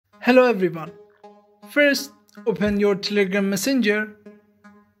Hello everyone. First, open your Telegram Messenger.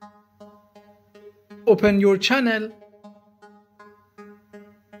 Open your channel.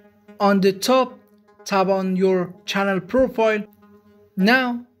 On the top, tap on your channel profile.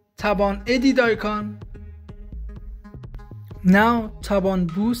 Now, tap on edit icon. Now, tap on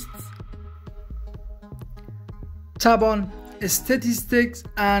boosts. Tap on statistics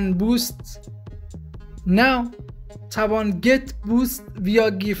and boosts. Now, tap on get boost via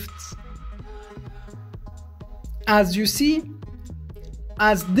gifts. As you see,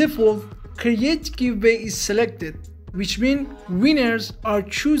 as default, create giveaway is selected, which means winners are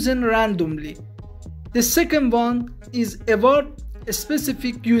chosen randomly. The second one is award a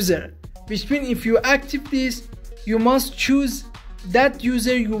specific user, which means if you active this, you must choose that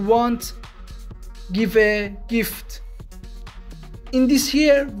user you want give a gift. In this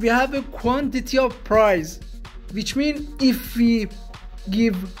here, we have a quantity of prize, which means if we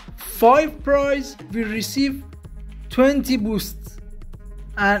give 5 prize, we receive 20 boosts.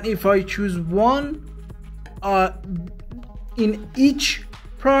 And if I choose one in each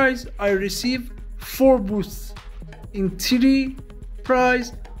prize, I receive 4 boosts. In 3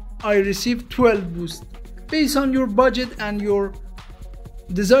 prize, I receive 12 boosts. Based on your budget and your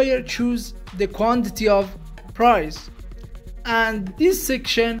desire, choose the quantity of prize. And this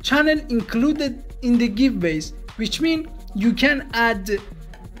section, channel included in the giveaways, which means you can add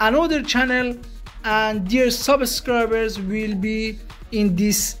another channel and their subscribers will be in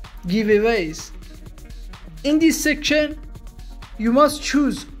these giveaways. In this section, you must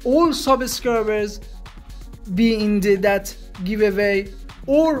choose all subscribers be in that giveaway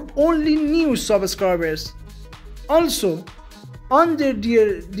or only new subscribers. Also, under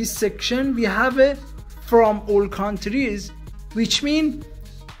this section, we have a from all countries, which means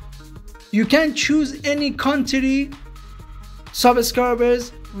you can choose any country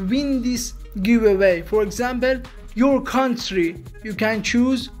subscribers win this giveaway. For example, your country you can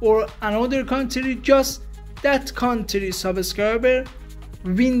choose, or another country, just that country subscriber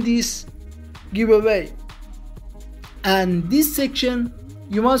win this giveaway. And this section,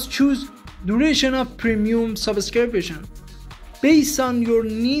 you must choose duration of premium subscription. Based on your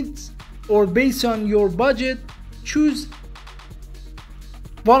needs or based on your budget, choose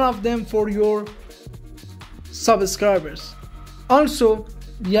one of them for your subscribers. Also,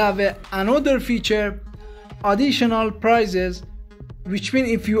 we have another feature, additional prizes, which means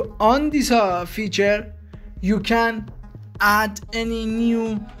if you on this feature, you can add any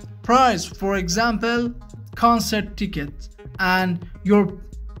new prize. For example, concert ticket, and your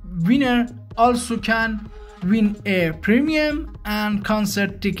winner also can win a premium and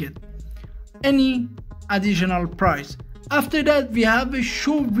concert ticket, any additional prize. After that, we have a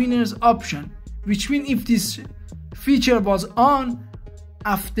show winners option, which means if this feature was on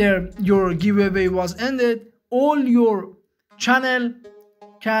after your giveaway was ended, all your channel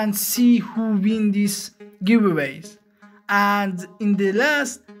can see who win these giveaways. And in the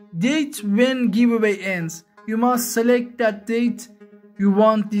last date when giveaway ends, you must select that date you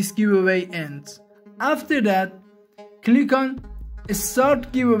want this giveaway ends. After that, click on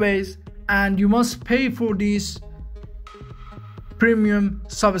start giveaways and you must pay for this premium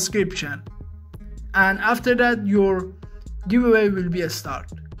subscription, and after that your giveaway will be a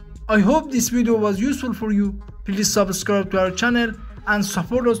start. I hope this video was useful for you. Please subscribe to our channel and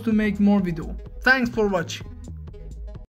support us to make more videos. Thanks for watching.